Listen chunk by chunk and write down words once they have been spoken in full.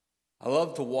I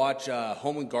love to watch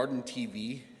home and garden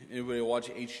TV. Anybody watch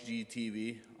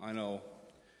HGTV? I know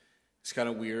it's kind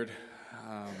of weird,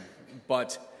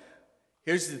 but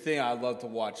here's the thing I love to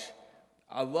watch.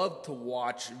 I love to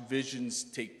watch visions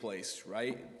take place,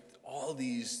 right? All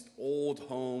these old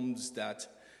homes that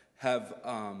have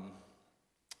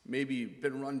maybe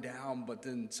been run down, but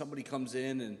then somebody comes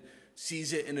in and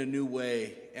sees it in a new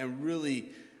way and really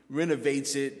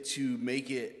renovates it to make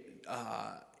it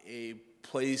a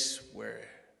place where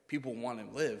people want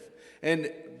to live. And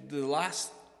the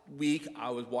last week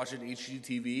I was watching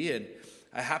HGTV and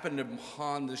I happened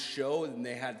upon this show, and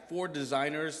they had 4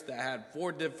 designers that had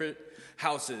 4 different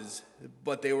houses,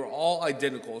 but they were all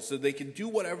identical. So they could do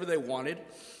whatever they wanted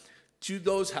to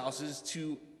those houses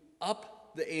to up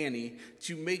the ante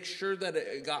to make sure that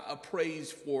it got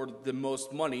appraised for the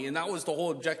most money. And that was the whole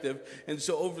objective. And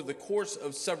so over the course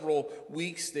of several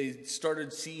weeks, they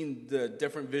started seeing the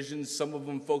different visions. Some of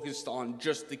them focused on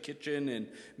just the kitchen and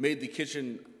made the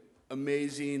kitchen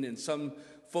amazing, and some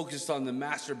focused on the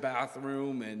master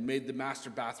bathroom and made the master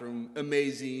bathroom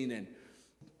amazing,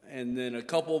 and then a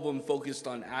couple of them focused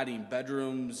on adding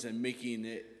bedrooms and making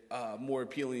it more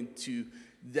appealing to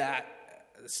that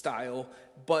style.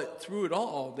 But through it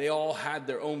all, they all had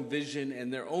their own vision,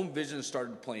 and their own vision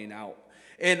started playing out.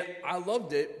 And I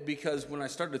loved it because when I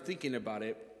started thinking about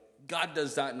it, God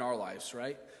does that in our lives,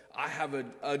 right? I have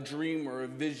a dream or a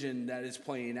vision that is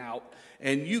playing out,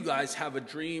 and you guys have a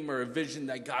dream or a vision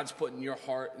that God's put in your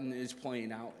heart and is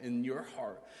playing out in your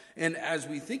heart. And as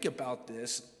we think about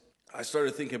this, I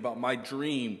started thinking about my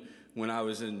dream when I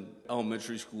was in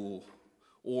elementary school,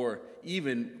 or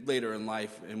even later in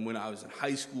life, and when I was in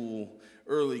high school,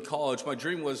 early college. My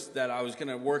dream was that I was going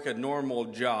to work a normal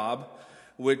job,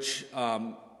 which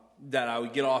that I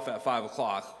would get off at 5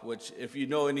 o'clock, which if you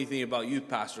know anything about youth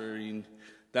pastoring,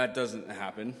 that doesn't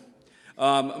happen.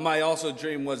 My also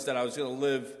dream was that I was going to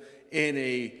live in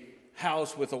a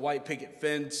house with a white picket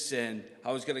fence, and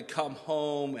I was going to come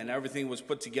home and everything was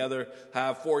put together. I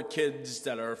have 4 kids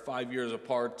that are 5 years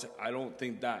apart. I don't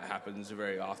think that happens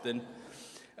very often.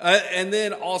 And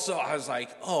then also I was like,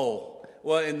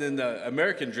 and then the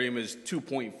American dream is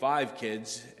 2.5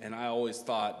 kids, and I always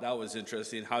thought that was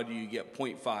interesting. How do you get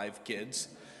 0.5 kids?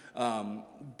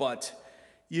 But,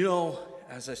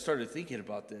 as I started thinking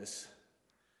about this,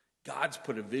 God's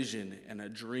put a vision and a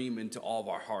dream into all of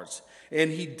our hearts.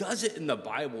 And he does it in the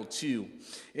Bible too.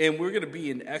 And we're going to be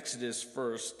in Exodus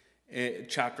first,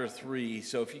 chapter 3.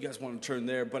 So if you guys want to turn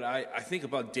there. But I think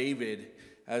about David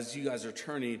as you guys are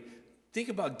turning. Think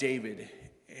about David.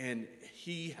 And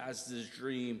he has this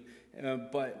dream.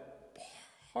 But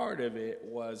part of it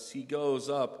was he goes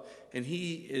up and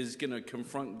he is going to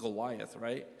confront Goliath,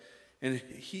 right? And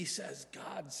he says,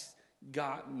 God's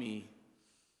got me.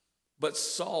 But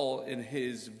Saul, in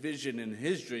his vision and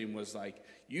his dream, was like,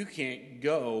 you can't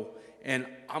go, and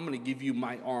I'm going to give you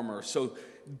my armor. So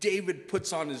David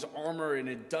puts on his armor, and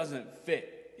it doesn't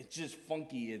fit. It's just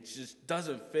funky. It just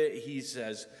doesn't fit. He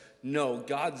says, no,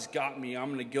 God's got me. I'm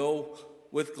going to go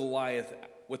with Goliath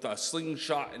with a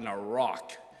slingshot and a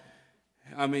rock.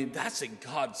 I mean, that's a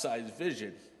God-sized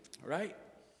vision, right?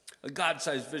 A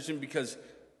God-sized vision, because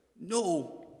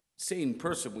no sane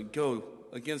person would go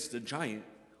against a giant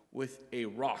with a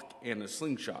rock and a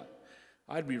slingshot.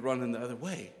 I'd be running the other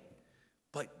way.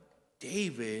 But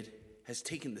David has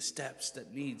taken the steps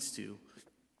that needs to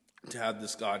have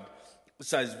this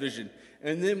God-sized vision.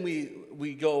 And then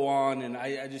we go on, and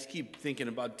I just keep thinking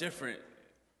about different.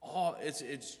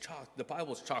 It's chock. The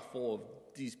Bible's chock full of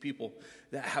these people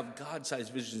that have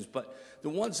God-sized visions. But the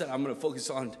ones that I'm going to focus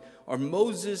on are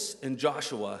Moses and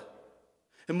Joshua.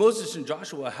 And Moses and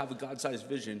Joshua have a God-sized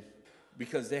vision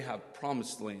because they have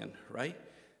promised land, right?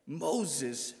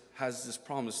 Moses has this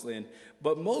promised land,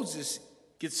 but Moses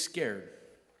gets scared.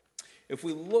 If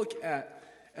we look at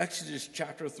Exodus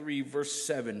chapter 3, verse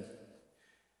 7,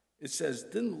 it says,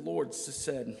 Then the Lord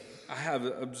said, I have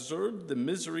observed the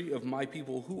misery of my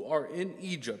people who are in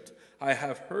Egypt. I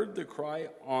have heard the cry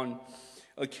on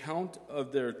account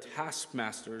of their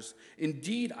taskmasters.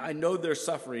 Indeed, I know their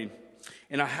suffering,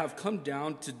 and I have come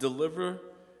down to deliver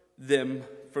them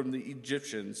from the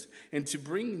Egyptians, and to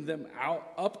bring them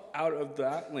up out of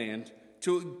that land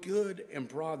to a good and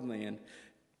broad land,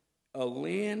 a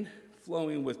land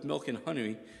flowing with milk and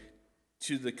honey,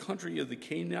 to the country of the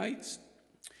Canaanites,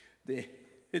 the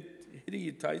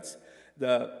Hittites,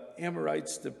 the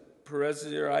Amorites, the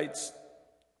Perizzites,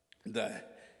 the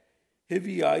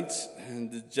Hivites, and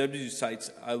the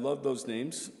Jebusites. I love those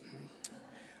names.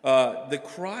 The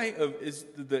cry of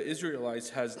the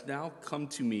Israelites has now come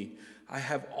to me. I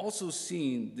have also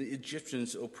seen the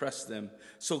Egyptians oppress them.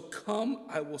 So come,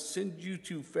 I will send you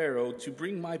to Pharaoh to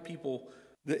bring my people,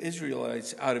 the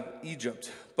Israelites, out of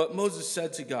Egypt. But Moses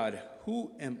said to God,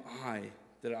 who am I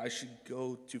that I should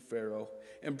go to Pharaoh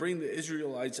and bring the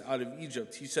Israelites out of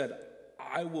Egypt? He said,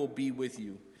 I will be with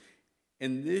you,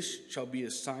 and this shall be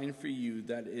a sign for you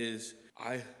that is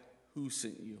I who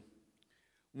sent you.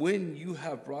 When you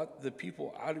have brought the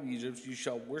people out of Egypt, you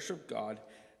shall worship God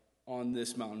on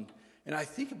this mountain. And I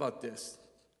think about this.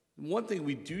 One thing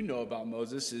we do know about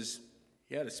Moses is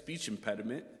he had a speech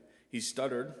impediment. He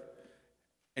stuttered,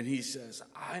 and he says,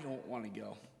 I don't want to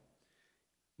go.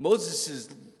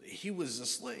 He was a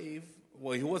slave.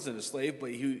 Well, he wasn't a slave,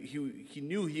 but he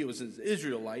knew he was an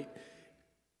Israelite,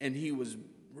 and he was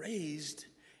raised,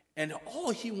 and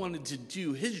all he wanted to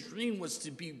do, his dream was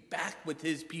to be back with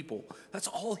his people. That's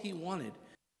all he wanted.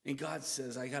 And God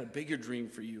says, I got a bigger dream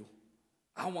for you.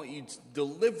 I want you to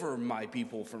deliver my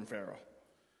people from Pharaoh.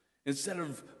 Instead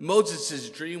of Moses'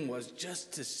 dream was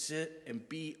just to sit and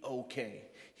be okay.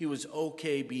 He was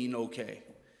okay being okay.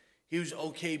 He was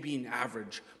okay being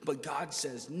average. But God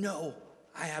says, no,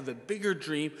 I have a bigger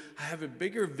dream. I have a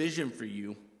bigger vision for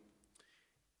you.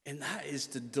 And that is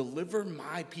to deliver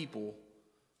my people.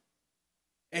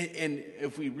 And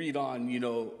if we read on,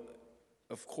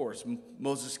 of course,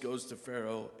 Moses goes to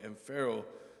Pharaoh, and Pharaoh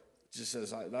just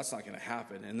says, that's not going to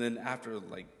happen. And then after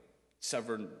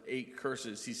 7, 8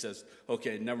 curses, he says,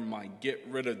 okay, never mind, get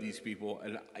rid of these people.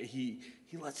 And he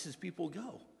lets his people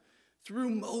go through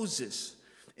Moses.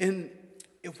 And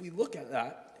if we look at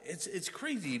that, it's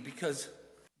crazy because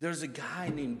there's a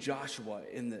guy named Joshua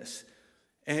in this.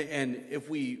 And if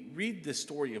we read the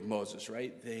story of Moses,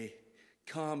 right, they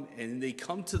come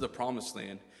to the promised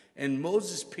land, and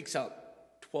Moses picks out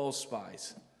 12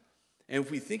 spies. And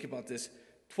if we think about this,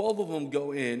 12 of them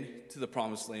go in to the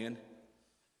promised land,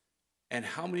 and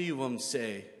how many of them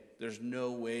say, there's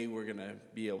no way we're going to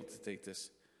be able to take this?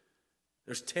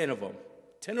 There's 10 of them.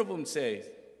 10 of them say,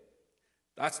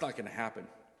 that's not going to happen.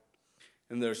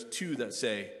 And there's 2 that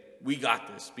say, we got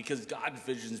this, because God's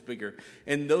vision is bigger.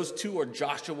 And those 2 are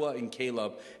Joshua and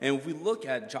Caleb. And if we look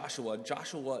at Joshua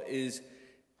is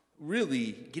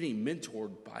really getting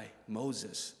mentored by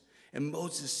Moses. And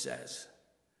Moses says,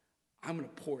 I'm going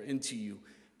to pour into you.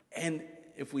 And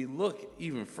if we look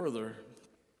even further,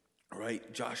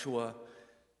 right, Joshua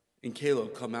and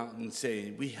Caleb come out and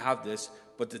say, we have this,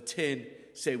 but the 10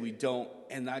 say we don't.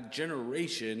 And that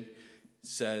generation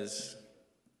says,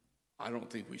 I don't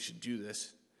think we should do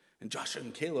this. And Joshua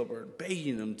and Caleb are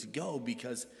begging them to go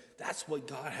because that's what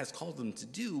God has called them to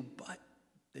do, but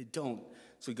they don't.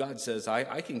 So God says,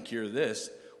 I can cure this.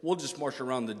 We'll just march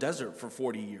around the desert for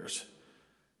 40 years,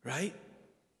 right?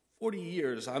 40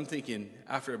 years, I'm thinking,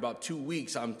 after about 2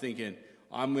 weeks, I'm thinking,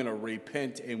 I'm going to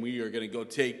repent and we are going to go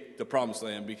take the promised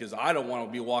land because I don't want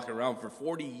to be walking around for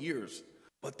 40 years.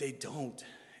 But they don't.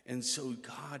 And so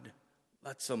God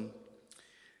lets them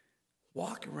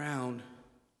walk around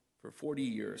for 40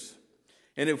 years.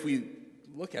 And if we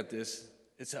look at this,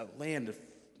 it's a land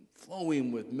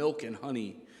flowing with milk and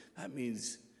honey. That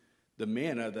means the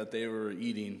manna that they were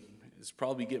eating is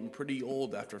probably getting pretty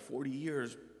old after 40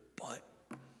 years. But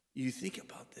you think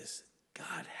about this,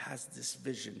 God has this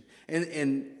vision.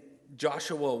 And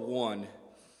Joshua 1,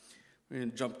 we're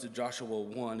going to jump to Joshua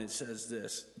 1. It says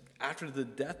this: after the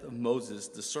death of Moses,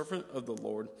 the servant of the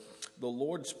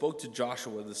Lord spoke to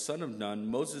Joshua, the son of Nun,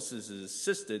 Moses'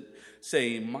 assistant,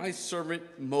 saying, my servant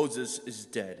Moses is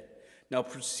dead. Now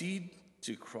proceed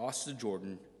to cross the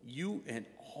Jordan, you and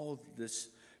all this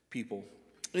people,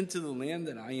 into the land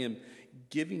that I am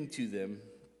giving to them,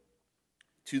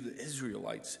 to the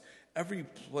Israelites. Every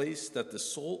place that the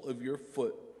sole of your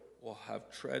foot will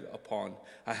have tread upon,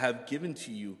 I have given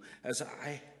to you, as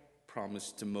I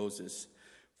promised to Moses.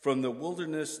 From the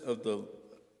wilderness of the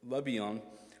Lebanon,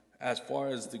 as far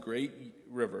as the great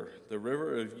river, the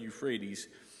river of Euphrates,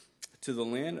 to the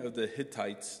land of the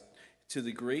Hittites, to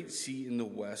the great sea in the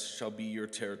west shall be your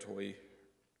territory.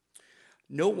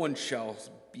 No one shall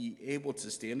be able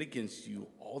to stand against you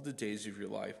all the days of your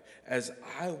life. As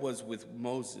I was with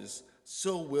Moses,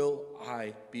 so will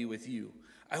I be with you.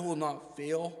 I will not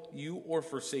fail you or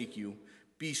forsake you.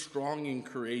 Be strong and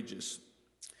courageous,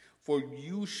 for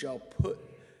you shall put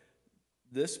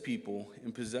this people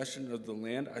in possession of the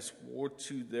land I swore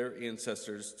to their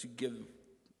ancestors to give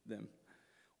them.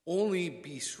 Only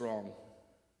be strong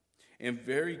and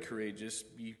very courageous,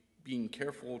 being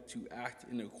careful to act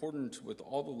in accordance with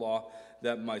all the law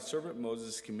that my servant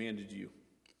Moses commanded you.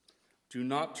 Do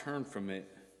not turn from it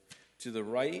to the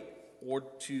right or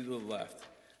to the left,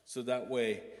 so that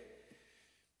way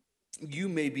you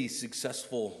may be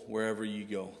successful wherever you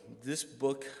go. This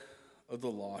book of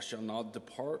the law shall not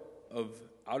depart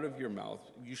out of your mouth.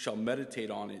 You shall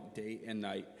meditate on it day and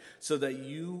night, so that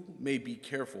you may be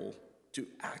careful to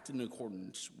act in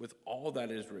accordance with all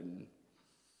that is written.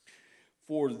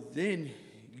 For then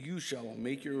you shall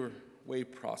make your way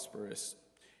prosperous,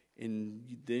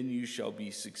 and then you shall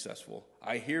be successful.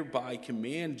 I hereby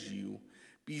command you,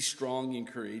 be strong and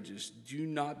courageous. Do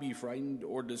not be frightened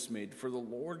or dismayed, for the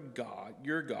Lord God,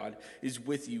 your God, is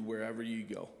with you wherever you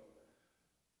go.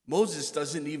 Moses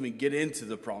doesn't even get into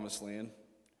the promised land.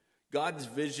 God's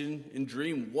vision and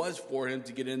dream was for him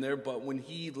to get in there, but when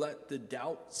he let the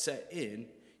doubt set in,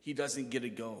 he doesn't get to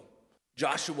go.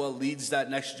 Joshua leads that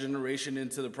next generation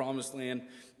into the promised land.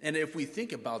 And if we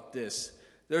think about this,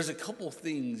 there's a couple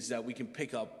things that we can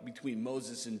pick up between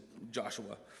Moses and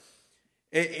Joshua.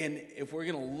 And if we're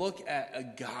going to look at a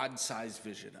God-sized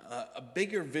vision, a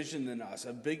bigger vision than us,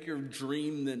 a bigger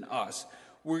dream than us,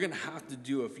 we're going to have to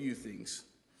do a few things.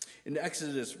 In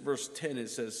Exodus verse 10, it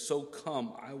says, "So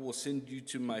come, I will send you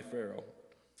to my Pharaoh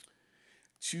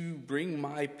to bring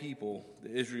my people,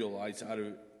 the Israelites, out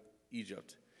of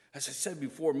Egypt." As I said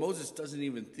before, Moses doesn't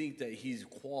even think that he's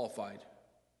qualified.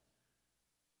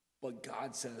 But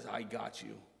God says, I got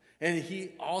you. And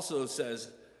he also says,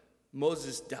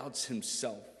 Moses doubts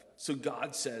himself. So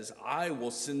God says, I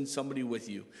will send somebody with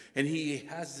you. And he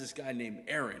has this guy named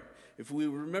Aaron. If we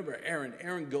remember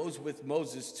Aaron goes with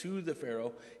Moses to the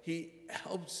Pharaoh. He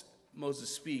helps Moses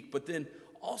speak. But then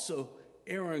also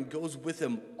Aaron goes with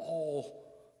him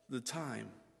all the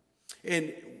time.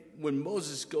 And when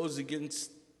Moses goes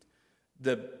against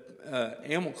the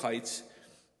Amalekites,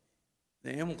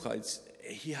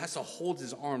 he has to hold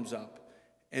his arms up.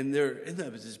 And they're in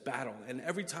this battle. And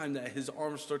every time that his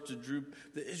arms start to droop,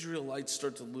 the Israelites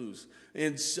start to lose.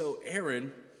 And so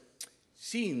Aaron,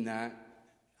 seeing that,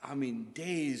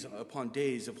 days upon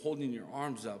days of holding your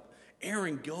arms up,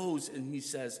 Aaron goes and he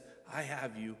says, I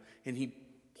have you. And he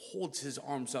holds his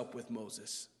arms up with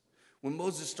Moses. When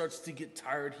Moses starts to get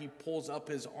tired, he pulls up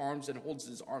his arms and holds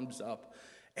his arms up.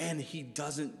 And he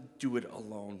doesn't do it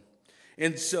alone.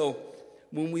 And so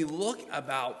when we look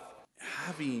about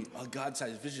having a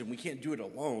God-sized vision, we can't do it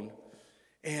alone.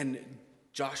 And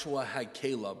Joshua had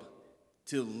Caleb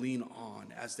to lean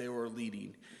on as they were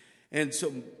leading. And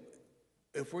so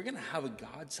if we're going to have a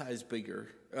God-sized bigger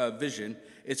vision,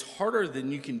 it's harder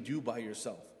than you can do by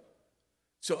yourself.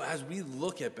 So as we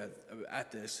look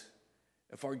at this,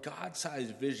 if our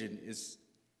God-sized vision is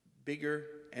bigger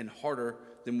and harder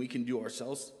than we can do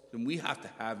ourselves, then we have to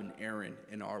have an Aaron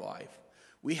in our life.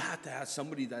 We have to have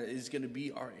somebody that is going to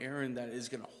be our Aaron, that is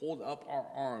going to hold up our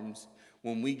arms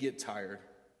when we get tired.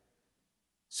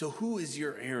 So who is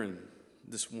your Aaron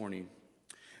this morning?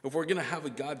 If we're going to have a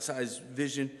God-sized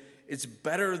vision, it's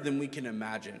better than we can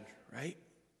imagine, right?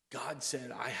 God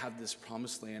said, I have this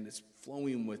promised land. It's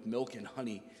flowing with milk and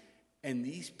honey. And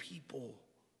these people,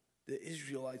 the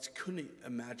Israelites, couldn't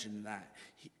imagine that.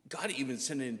 God even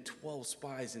sent in 12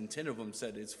 spies, and 10 of them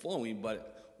said it's flowing,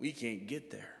 but we can't get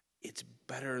there. It's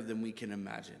better than we can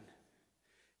imagine.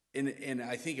 And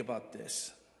I think about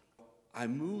this. I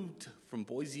moved from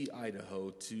Boise,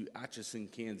 Idaho to Atchison,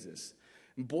 Kansas.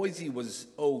 And Boise was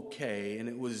okay, and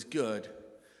it was good.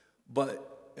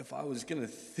 But if I was going to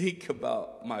think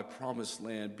about my promised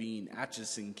land being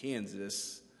Atchison,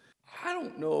 Kansas, I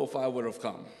don't know if I would have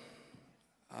come.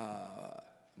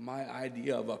 My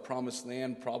idea of a promised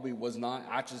land probably was not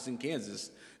Atchison, Kansas,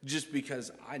 just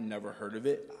because I never heard of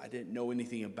it. I didn't know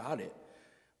anything about it.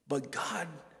 But God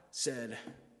said,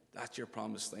 that's your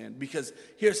promised land. Because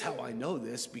here's how I know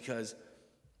this, because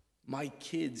my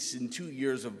kids in 2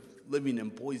 years of living in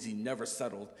Boise never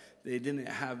settled. They didn't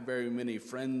have very many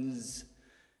friends.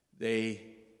 They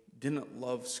didn't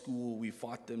love school. We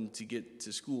fought them to get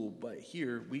to school. But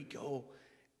here we go.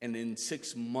 And in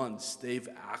 6 months, they've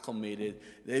acclimated.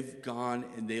 They've gone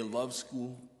and they love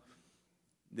school.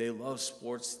 They love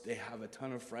sports. They have a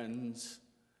ton of friends.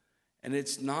 And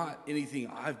it's not anything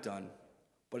I've done,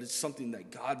 but it's something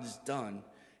that God has done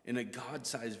in a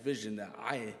God-sized vision that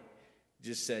I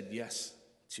just said yes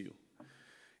to.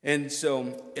 And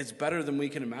so it's better than we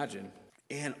can imagine.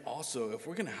 And also, if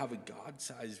we're going to have a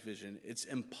God-sized vision, it's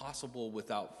impossible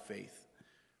without faith,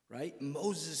 right?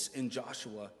 Moses and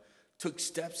Joshua took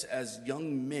steps as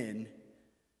young men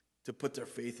to put their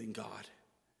faith in God.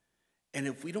 And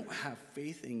if we don't have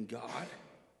faith in God,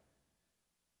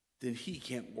 then he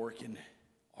can't work in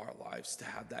our lives to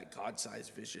have that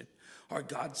God-sized vision. Our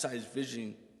God-sized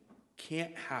vision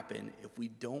can't happen if we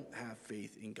don't have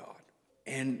faith in God.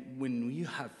 And when we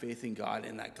have faith in God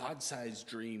and that God-sized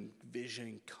dream,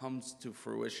 vision comes to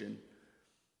fruition,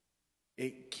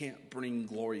 it can't bring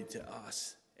glory to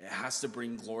us. It has to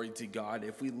bring glory to God.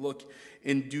 If we look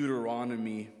in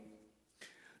Deuteronomy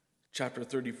chapter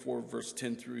 34, verse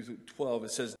 10 through 12,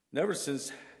 it says, "Never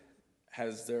since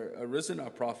has there arisen a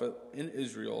prophet in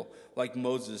Israel like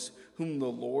Moses, whom the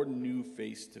Lord knew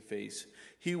face to face.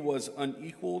 He was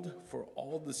unequaled for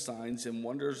all the signs and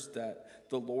wonders that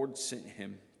the Lord sent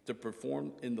him to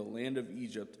perform in the land of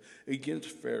Egypt against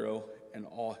Pharaoh and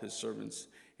all his servants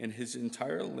and his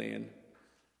entire land,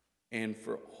 and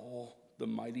for all the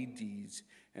mighty deeds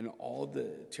and all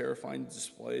the terrifying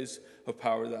displays of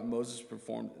power that Moses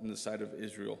performed in the sight of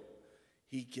Israel."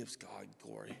 He gives God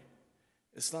glory.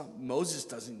 It's not, Moses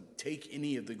doesn't take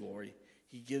any of the glory.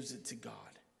 He gives it to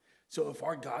God. So if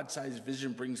our God-sized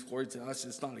vision brings glory to us,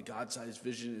 it's not a God-sized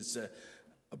vision, it's a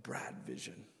Brad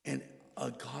vision. And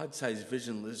a God-sized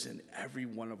vision lives in every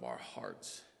one of our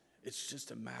hearts. It's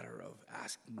just a matter of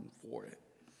asking for it.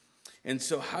 And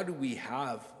so how do we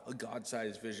have a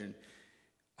God-sized vision?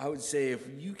 I would say if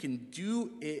you can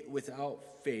do it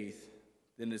without faith,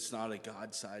 then it's not a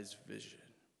God-sized vision.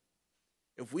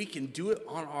 If we can do it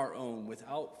on our own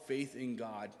without faith in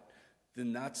God,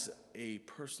 then that's a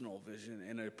personal vision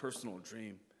and a personal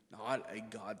dream, not a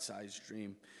God-sized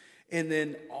dream. And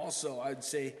then also I'd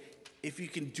say if you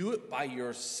can do it by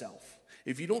yourself,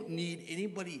 if you don't need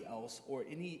anybody else or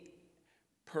any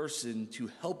person to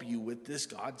help you with this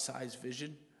God-sized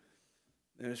vision,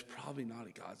 then it's probably not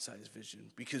a God-sized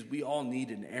vision, because we all need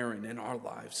an Aaron in our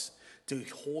lives to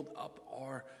hold up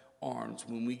our arms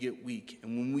when we get weak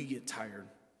and when we get tired.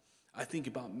 I think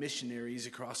about missionaries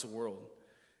across the world.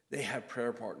 They have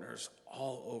prayer partners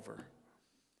all over.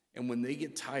 And when they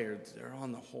get tired, they're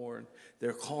on the horn,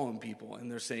 they're calling people, and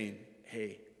they're saying,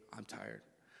 "Hey, I'm tired.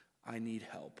 I need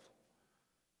help."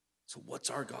 So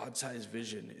what's our God-sized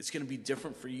vision? It's going to be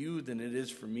different for you than it is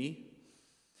for me.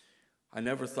 I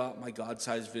never thought my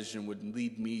God-sized vision would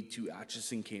lead me to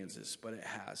Atchison, Kansas, but it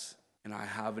has. And I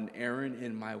have an Aaron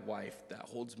in my wife that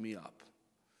holds me up.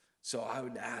 So I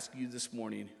would ask you this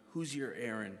morning, who's your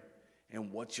Aaron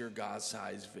and what's your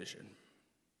God-sized vision?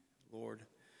 Lord,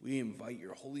 we invite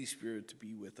your Holy Spirit to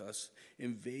be with us.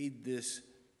 Invade this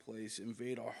place,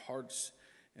 invade our hearts,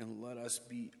 and let us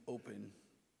be open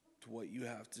to what you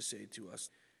have to say to us.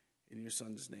 In your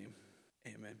Son's name,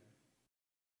 amen.